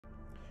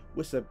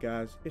What's up,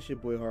 guys? It's your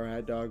boy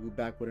HardHat Dog,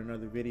 back with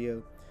another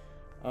video.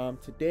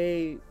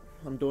 Today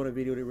I'm doing a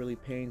video that really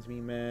pains me,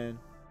 man.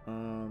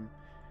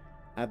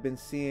 I've been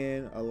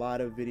seeing a lot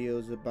of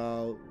videos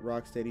about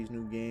Rocksteady's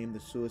new game, the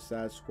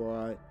Suicide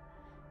Squad,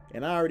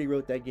 and I already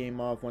wrote that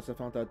game off once I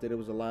found out that it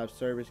was a live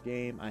service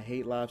game. I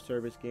hate live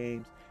service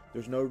games.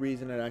 There's no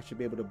reason that I should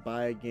be able to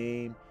buy a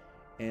game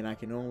and I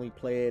can only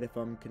play it if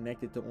I'm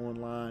connected to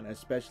online,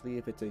 especially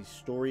if it's a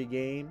story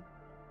game.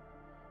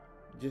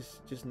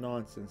 Just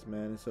nonsense,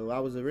 man. And so I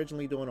was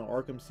originally doing an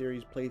Arkham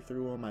series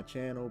playthrough on my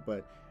channel,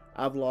 but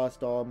I've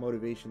lost all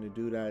motivation to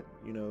do that.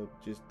 You know,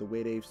 just the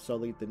way they've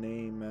sullied the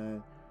name,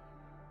 man.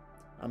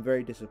 I'm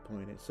very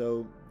disappointed.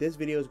 So this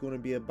video is going to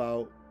be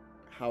about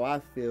how I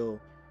feel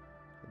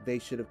they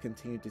should have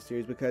continued the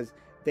series, because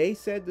they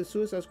said the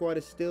Suicide Squad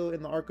is still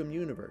in the Arkham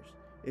universe.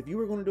 If you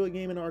were going to do a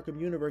game in the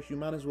Arkham universe, you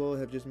might as well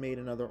have just made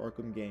another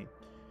Arkham game.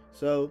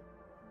 So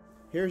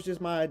here's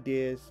just my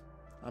ideas.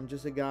 I'm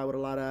just a guy with a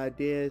lot of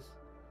ideas.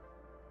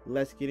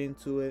 Let's get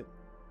into it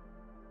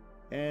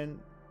and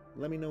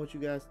let me know what you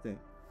guys think.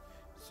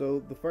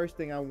 So the first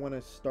thing I want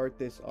to start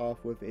this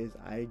off with is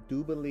I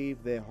do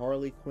believe that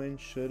Harley Quinn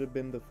should have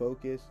been the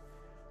focus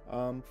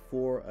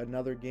for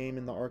another game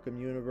in the Arkham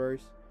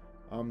universe.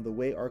 The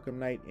way Arkham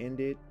Knight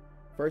ended,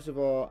 first of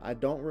all, I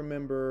don't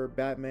remember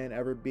Batman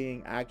ever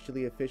being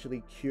actually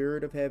officially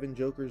cured of having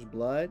Joker's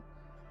blood,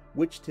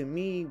 which to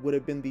me would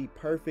have been the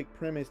perfect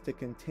premise to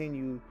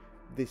continue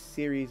this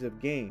series of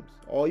games.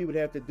 All you would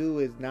have to do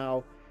is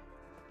now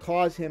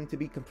cause him to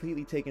be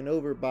completely taken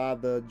over by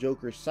the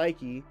Joker's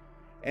psyche,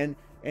 and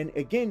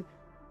again,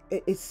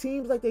 it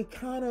seems like they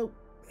kind of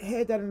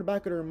had that in the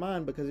back of their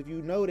mind, because if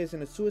you notice in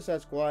the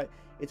Suicide Squad,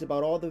 it's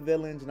about all the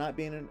villains not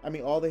being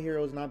in, all the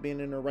heroes not being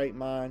in their right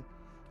mind,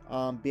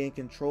 being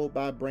controlled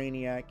by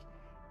Brainiac,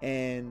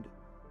 and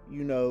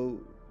you know,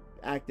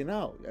 acting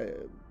out.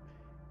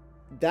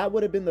 That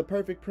would have been the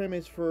perfect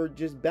premise for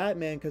just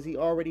Batman, because he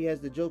already has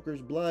the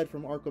Joker's blood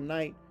from Arkham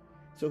Knight.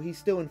 So he's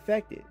still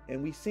infected,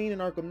 and we've seen in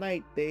Arkham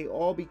Knight they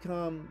all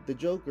become the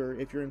Joker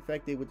if you're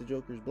infected with the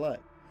Joker's blood.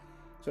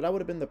 So that would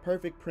have been the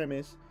perfect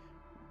premise.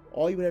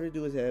 All you would have to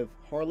do is have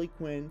Harley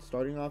Quinn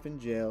starting off in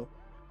jail,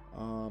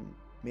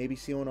 maybe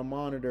see on a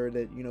monitor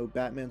that, you know,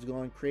 Batman's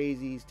going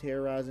crazy, he's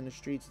terrorizing the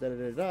streets,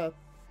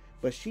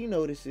 but she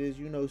notices,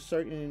 you know,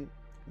 certain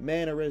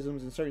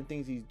mannerisms and certain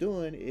things he's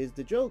doing is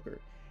the Joker,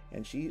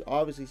 and she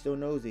obviously still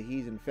knows that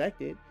he's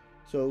infected.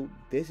 So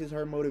this is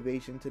her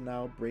motivation to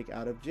now break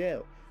out of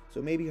jail.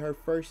 So maybe her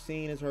first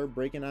scene is her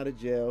breaking out of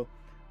jail,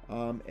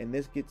 and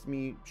this gets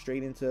me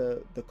straight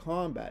into the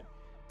combat.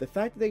 The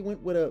fact that they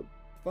went with a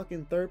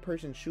fucking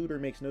third-person shooter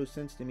makes no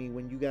sense to me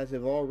when you guys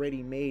have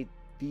already made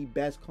the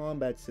best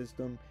combat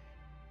system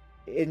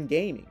in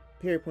gaming,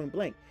 period, point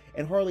blank.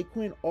 And Harley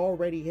Quinn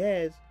already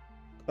has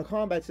a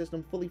combat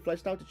system fully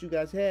fleshed out that you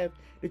guys have,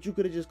 that you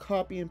could have just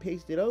copy and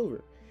pasted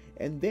over.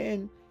 And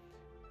then,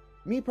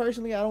 me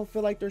personally, I don't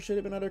feel like there should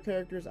have been other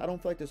characters. I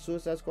don't feel like the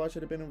Suicide Squad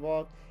should have been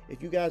involved.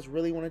 If you guys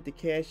really wanted to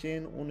cash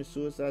in on the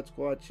Suicide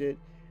Squad shit,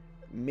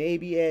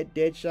 maybe add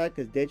Deadshot,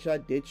 because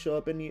Deadshot did show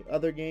up in the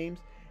other games.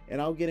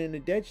 And I'll get into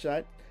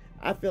Deadshot.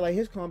 I feel like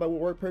his combat will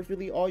work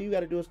perfectly. All you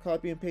got to do is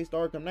copy and paste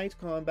Arkham Knight's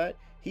combat.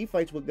 He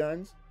fights with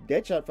guns.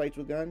 Deadshot fights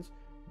with guns.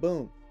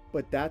 Boom.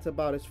 But that's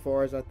about as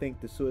far as I think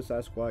the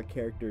Suicide Squad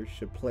characters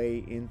should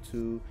play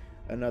into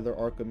another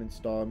Arkham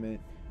installment.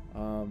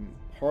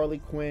 Harley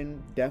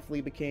Quinn definitely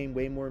became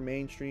way more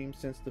mainstream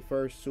since the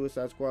first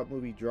Suicide Squad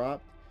movie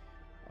dropped,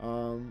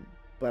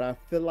 but I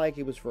feel like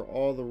it was for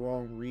all the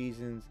wrong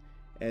reasons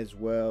as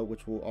well,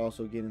 which we'll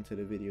also get into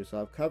the video. So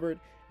I've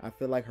covered, I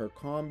feel like her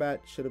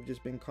combat should have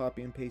just been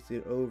copy and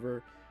pasted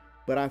over,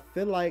 but I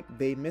feel like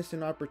they missed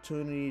an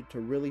opportunity to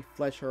really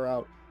flesh her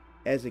out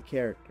as a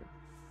character.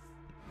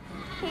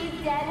 He's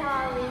dead,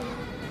 Harley.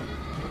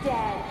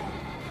 Dead.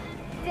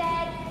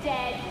 Dead,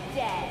 dead,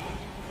 dead.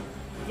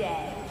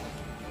 Dead.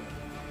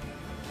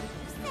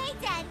 Say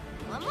dead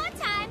one more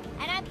time,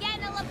 and I'm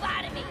getting a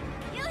lobotomy.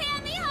 You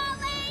hear me,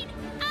 Harleen?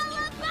 A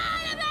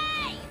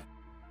lobotomy!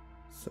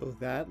 So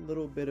that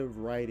little bit of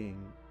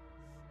writing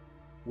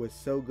was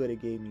so good,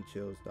 it gave me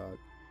chills, dog.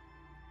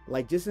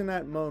 Like, just in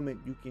that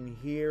moment, you can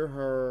hear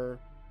her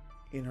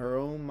in her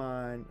own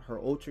mind, her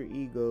alter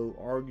ego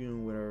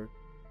arguing with her,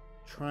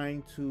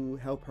 trying to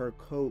help her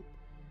cope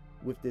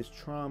with this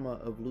trauma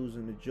of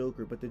losing the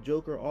Joker. But the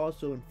Joker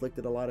also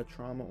inflicted a lot of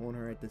trauma on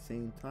her at the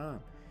same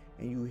time.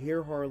 And you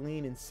hear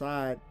Harleen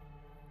inside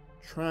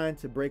trying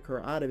to break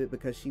her out of it,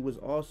 because she was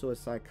also a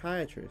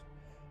psychiatrist,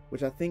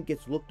 which I think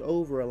gets looked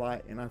over a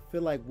lot, and I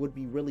feel like would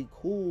be really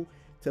cool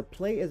to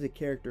play as a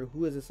character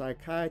who is a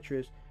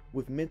psychiatrist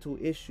with mental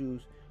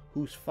issues,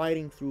 who's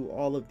fighting through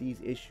all of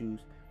these issues.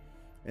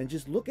 And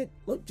just look at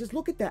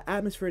the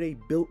atmosphere they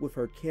built with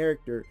her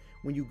character.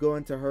 When you go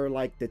into her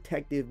like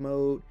detective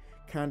mode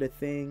kind of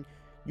thing,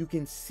 you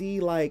can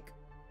see like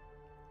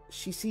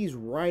she sees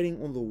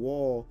writing on the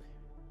wall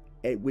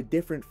with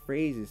different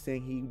phrases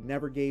saying he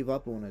never gave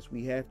up on us,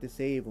 we have to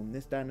save him,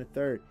 this, that, and the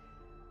third.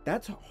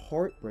 That's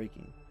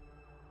heartbreaking.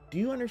 Do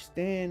you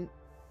understand,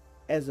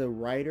 as a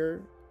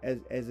writer,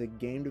 as a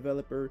game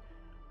developer,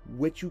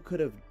 what you could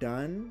have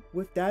done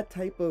with that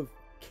type of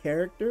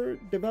character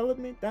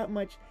development, that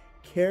much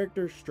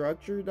character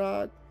structure,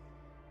 dog.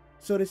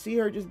 So to see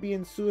her just be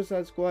in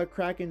Suicide Squad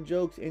cracking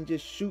jokes and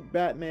just shoot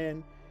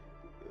Batman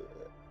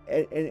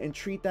and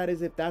treat that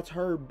as if that's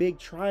her big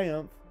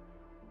triumph,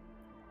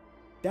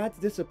 that's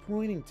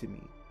disappointing to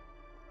me.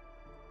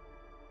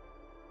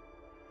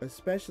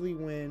 Especially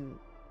when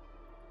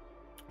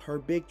her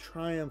big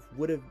triumph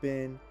would have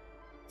been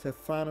to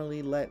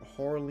finally let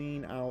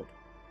Harleen out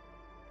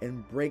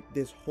and break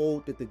this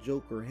hold that the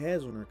Joker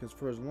has on her. Because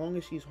for as long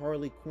as she's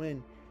Harley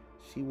Quinn,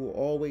 she will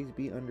always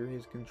be under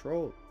his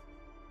control.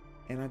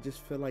 And I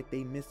just feel like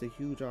they missed a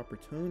huge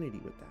opportunity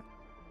with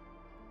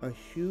that. A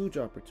huge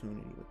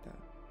opportunity with that.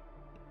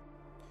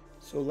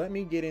 So let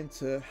me get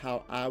into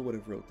how I would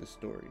have wrote this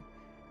story.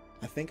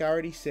 I think I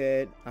already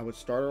said I would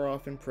start her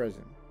off in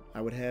prison.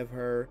 I would have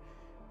her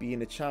be in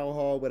the chow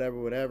hall,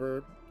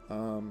 whatever.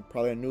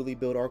 Probably a newly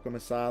built Arkham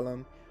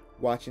Asylum,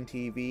 watching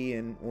TV,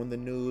 and on the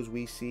news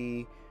we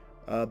see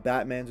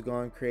Batman's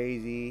gone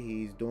crazy.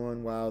 He's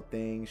doing wild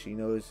things. She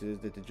notices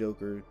that the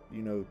Joker,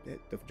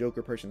 the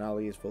Joker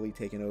personality is fully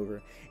taken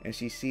over, and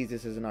she sees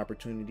this as an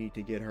opportunity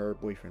to get her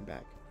boyfriend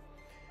back.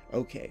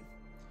 Okay,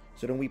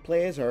 so then we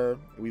play as her.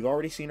 We've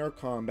already seen her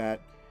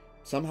combat.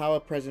 Somehow a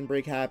prison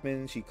break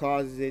happens. She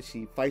causes it.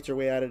 She fights her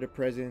way out of the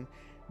prison.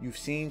 You've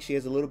seen she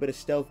has a little bit of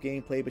stealth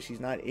gameplay, but she's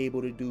not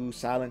able to do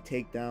silent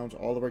takedowns.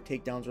 All of her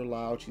takedowns are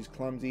loud. She's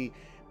clumsy,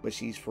 but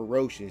she's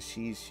ferocious.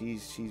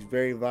 She's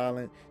very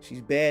violent. She's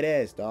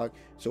badass, dog.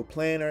 So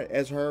playing her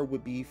as her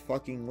would be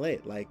fucking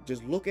lit. Like,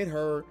 just look at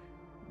her.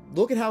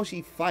 Look at how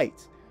she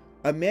fights.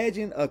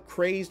 Imagine a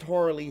crazed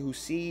Harley who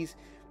sees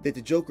that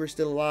the Joker is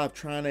still alive,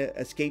 trying to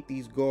escape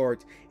these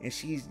guards, and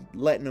she's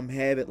letting them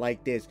have it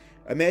like this.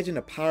 Imagine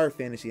a power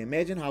fantasy.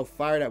 Imagine how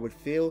fire that would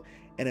feel,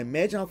 and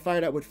imagine how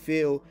fire that would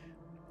feel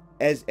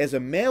as a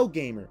male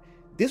gamer.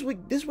 This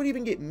would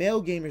even get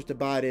male gamers to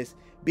buy this,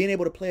 being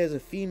able to play as a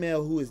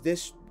female who is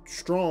this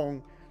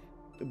strong,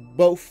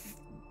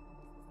 both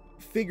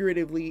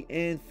figuratively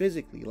and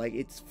physically. Like,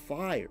 it's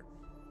fire.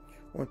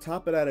 On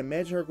top of that,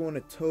 imagine her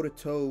going toe to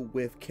toe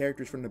with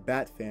characters from the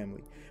Bat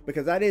family,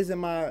 because that is in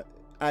my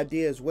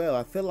idea as well.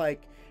 I feel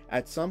like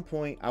at some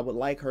point I would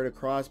like her to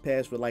cross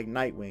paths with like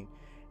Nightwing,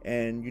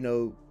 and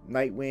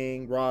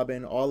Nightwing,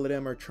 Robin, all of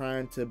them are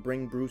trying to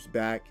bring Bruce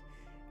back.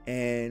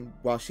 And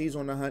while she's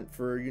on the hunt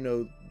for,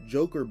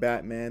 Joker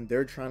Batman,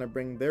 they're trying to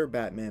bring their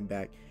Batman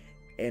back.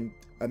 And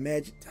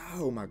imagine,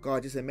 oh my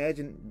God, just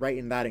imagine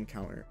writing that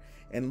encounter.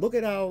 And look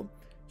at how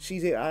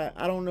she's, I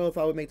don't know if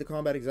I would make the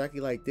combat exactly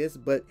like this,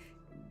 but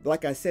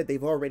like I said,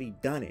 they've already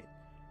done it.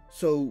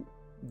 So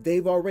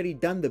they've already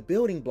done the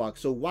building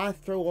blocks. So why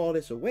throw all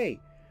this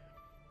away?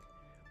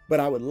 But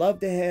I would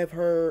love to have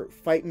her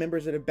fight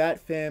members of the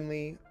Bat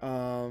family,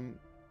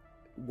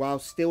 while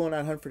still on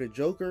that hunt for the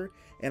Joker.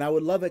 And I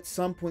would love at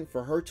some point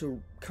for her to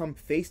come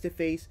face to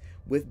face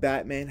with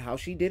Batman, how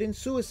she did in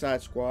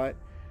Suicide Squad,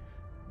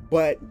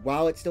 but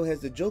while it still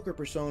has the Joker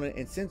persona.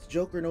 And since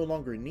Joker no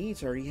longer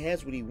needs her, he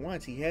has what he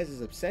wants. He has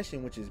his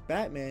obsession, which is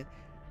Batman.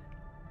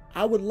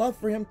 I would love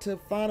for him to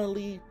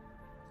finally,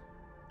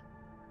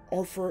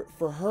 or for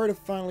her to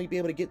finally be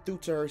able to get through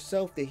to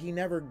herself that he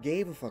never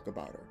gave a fuck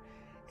about her.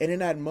 And in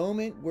that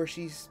moment where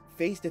she's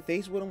face to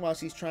face with him while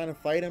she's trying to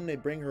fight him to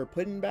bring her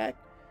pudding back,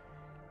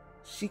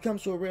 she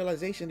comes to a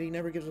realization that he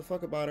never gives a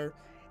fuck about her.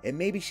 And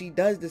maybe she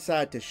does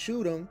decide to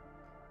shoot him,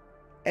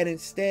 and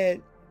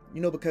instead,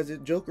 because the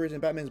Joker is in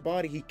Batman's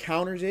body, he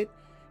counters it,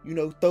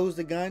 throws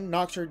the gun,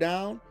 knocks her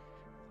down,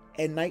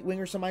 and Nightwing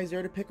or somebody's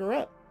there to pick her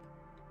up.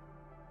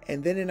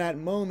 And then in that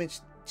moment,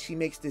 she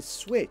makes this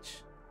switch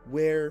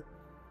where,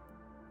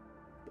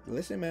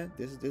 listen, man,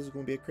 this is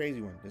going to be a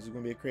crazy one. This is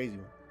going to be a crazy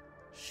one.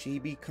 She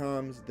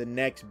becomes the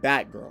next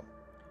Batgirl.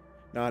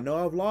 Now, I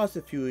know I've lost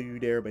a few of you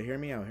there, but hear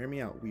me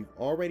out, We've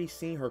already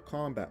seen her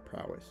combat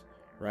prowess,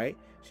 right?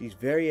 She's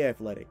very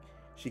athletic.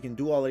 She can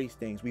do all of these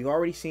things. We've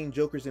already seen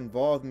Joker's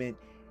involvement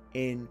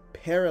in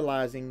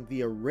paralyzing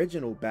the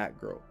original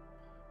Batgirl.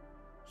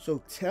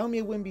 So tell me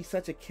it wouldn't be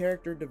such a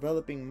character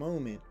developing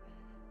moment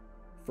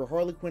for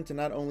Harley Quinn to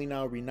not only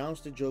now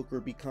renounce the Joker,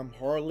 become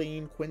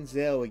Harleen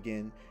Quinzel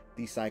again,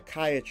 the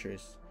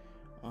psychiatrist,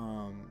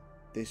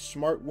 this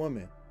smart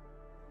woman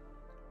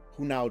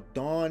who now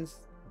dons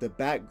the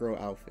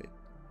Batgirl outfit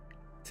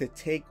to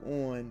take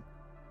on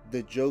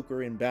the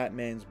Joker in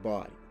Batman's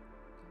body.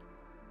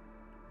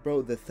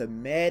 Bro, the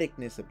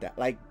thematicness of that,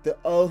 like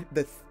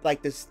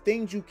the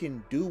things you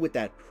can do with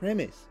that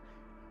premise.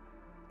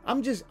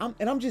 I'm just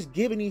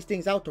giving these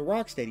things out to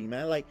Rocksteady,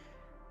 man. Like,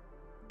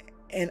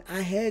 and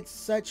I had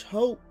such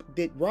hope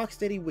that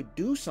Rocksteady would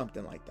do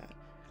something like that.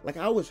 Like,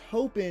 I was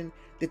hoping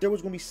that there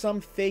was gonna be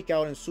some fake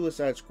out in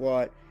Suicide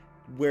Squad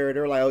where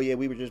they're like, oh yeah,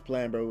 we were just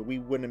playing, bro. We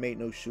wouldn't have made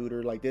no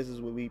shooter. Like, this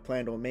is what we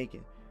planned on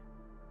making.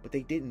 But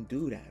they didn't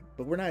do that.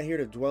 But we're not here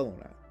to dwell on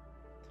that.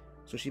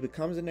 So she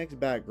becomes the next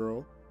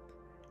Batgirl.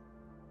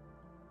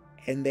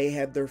 And they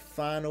have their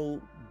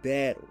final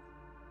battle,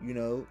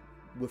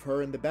 with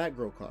her in the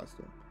Batgirl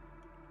costume.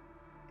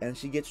 and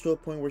she gets to a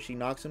point where she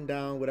knocks him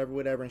down,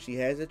 whatever, and she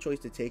has a choice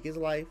to take his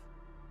life,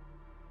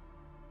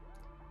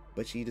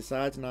 but she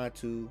decides not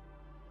to,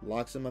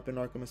 locks him up in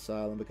Arkham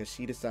Asylum because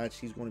she decides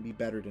she's going to be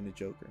better than the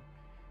Joker.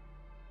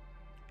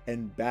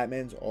 And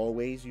Batman's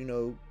always, you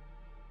know,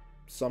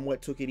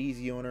 somewhat took it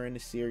easy on her in the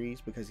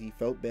series because he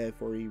felt bad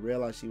for her. He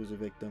realized she was a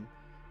victim.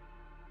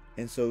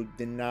 And so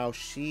then now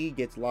she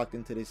gets locked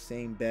into this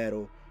same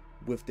battle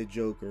with the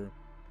Joker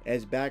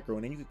as Batgirl.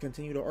 And then you could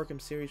continue the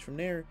Arkham series from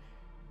there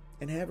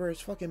and have her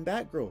as fucking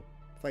Batgirl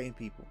fighting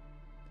people.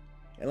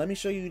 And let me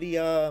show you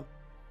the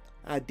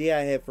idea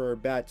I had for her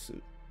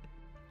Batsuit.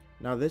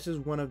 Now this is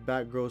one of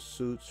Batgirl's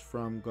suits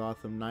from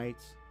Gotham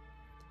Knights.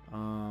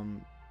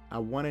 I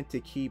wanted to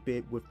keep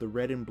it with the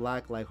red and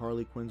black like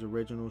Harley Quinn's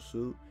original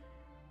suit,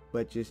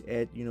 but just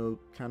add, you know,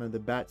 kind of the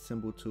bat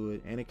symbol to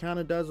it. And it kind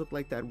of does look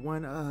like that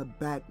one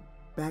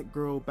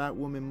Batgirl,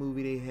 Batwoman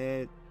movie they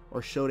had,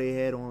 or show they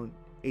had on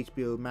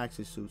HBO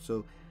Max's suit.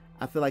 So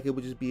I feel like it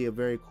would just be a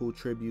very cool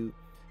tribute.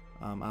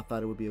 I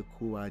thought it would be a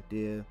cool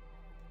idea.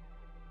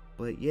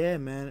 But yeah,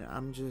 man,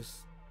 I'm just,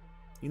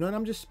 you know what,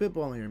 I'm just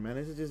spitballing here, man.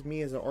 This is just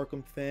me as an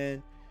Arkham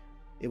fan.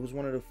 It was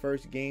one of the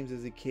first games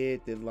as a kid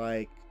that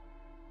like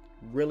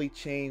really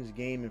changed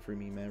gaming for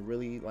me, man.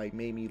 Really like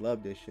made me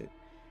love this shit.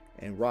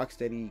 And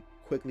Rocksteady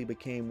quickly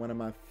became one of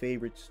my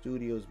favorite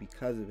studios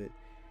because of it.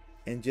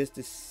 And just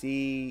to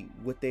see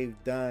what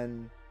they've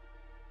done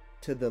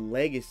to the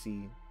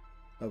legacy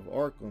of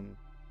Arkham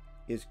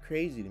is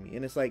crazy to me.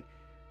 And it's like,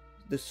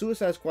 the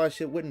Suicide Squad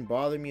shit wouldn't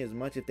bother me as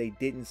much if they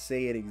didn't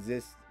say it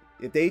exists.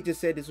 If they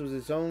just said this was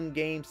its own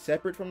game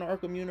separate from the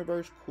Arkham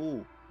universe,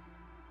 cool.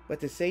 But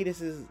to say this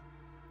is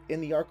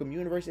in the Arkham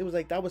universe, it was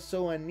like that was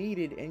so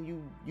unneeded, and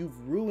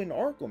you've ruined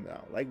Arkham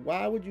now. Like,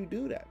 why would you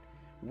do that?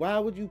 Why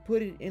would you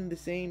put it in the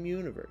same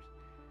universe?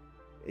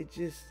 It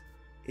just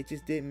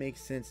didn't make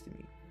sense to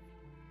me.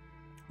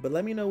 But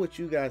let me know what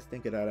you guys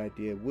think of that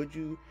idea. Would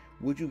you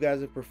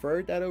guys have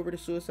preferred that over the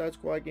Suicide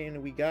Squad game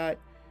that we got?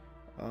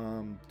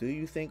 Do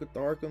you think the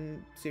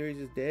Arkham series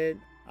is dead?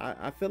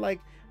 I feel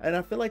like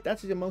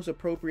that's the most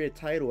appropriate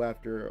title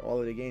after all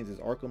of the games is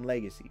Arkham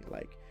Legacy.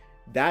 Like,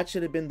 that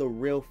should have been the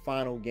real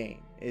final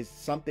game. It's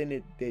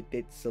something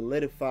that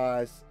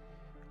solidifies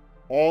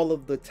all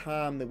of the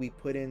time that we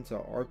put into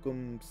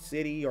Arkham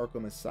City,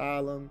 Arkham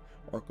Asylum,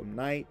 Arkham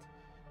Knight.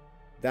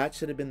 That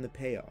should have been the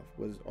payoff,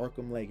 was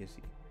Arkham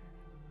Legacy.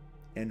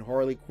 And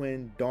Harley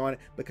Quinn Dawn,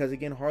 because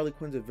again, Harley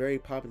Quinn's a very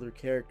popular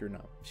character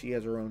now. She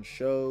has her own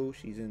show.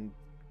 She's in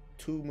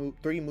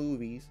 3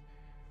 movies.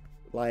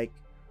 Like,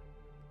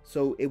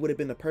 so it would have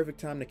been the perfect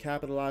time to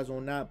capitalize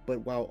on that,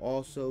 but while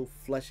also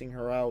fleshing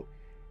her out,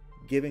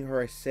 giving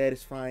her a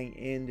satisfying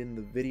end in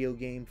the video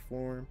game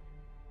form.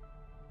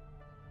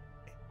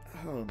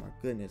 Oh my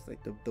goodness,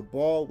 like the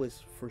ball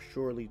was for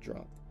surely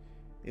dropped.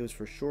 It was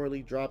for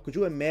surely dropped. Could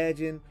you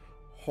imagine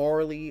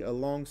Harley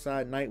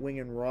alongside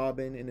Nightwing and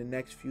Robin in the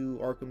next few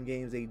Arkham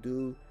games they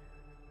do,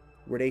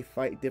 where they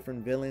fight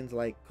different villains?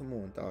 Like, come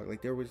on, dog.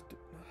 Like, there was,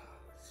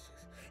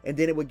 and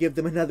then it would give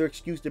them another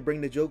excuse to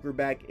bring the Joker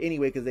back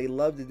anyway, because they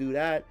love to do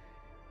that.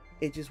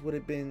 It just would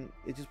have been,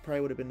 it just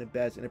probably would have been the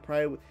best. And it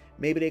probably,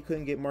 maybe they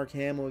couldn't get Mark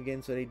Hamill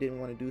again, so they didn't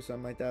want to do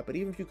something like that. But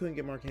even if you couldn't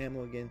get Mark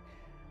Hamill again,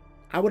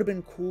 I would have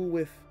been cool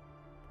with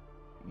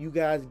you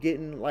guys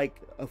getting like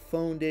a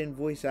phoned in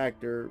voice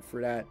actor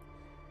for that.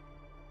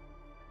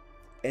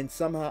 And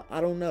somehow,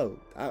 I don't know,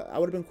 I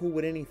would have been cool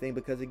with anything,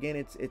 because again,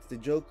 it's the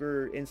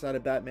Joker inside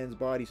of Batman's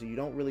body, so you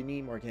don't really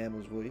need Mark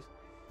Hamill's voice.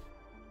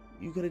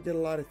 You could have did a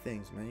lot of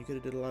things, man. You could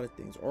have did a lot of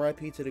things.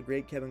 R.I.P. to the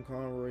great Kevin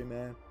Conroy,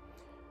 man.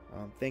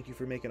 Thank you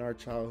for making our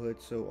childhood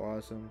so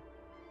awesome.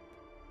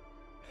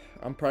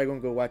 I'm probably gonna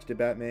go watch the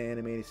Batman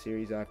animated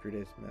series after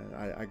this,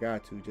 man. I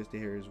got to, just to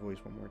hear his voice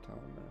one more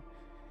time, man.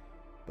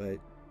 But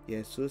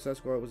yeah, Suicide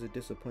Squad was a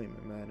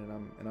disappointment,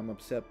 man, and I'm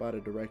upset by the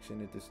direction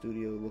that the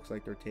studio looks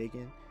like they're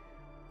taking.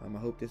 I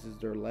hope this is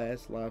their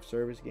last live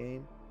service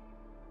game.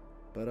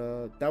 But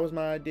that was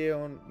my idea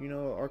on, you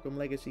know, Arkham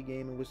Legacy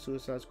game and what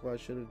Suicide Squad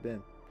should have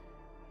been.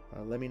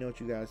 Let me know what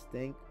you guys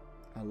think.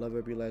 I love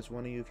every last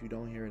one of you if you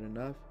don't hear it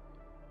enough.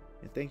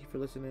 And thank you for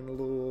listening to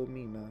little old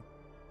me, man.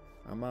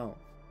 I'm out.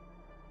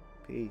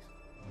 Peace.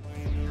 But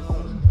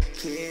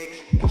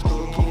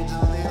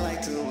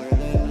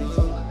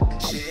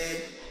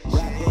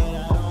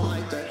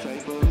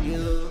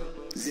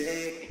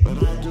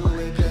I do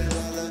it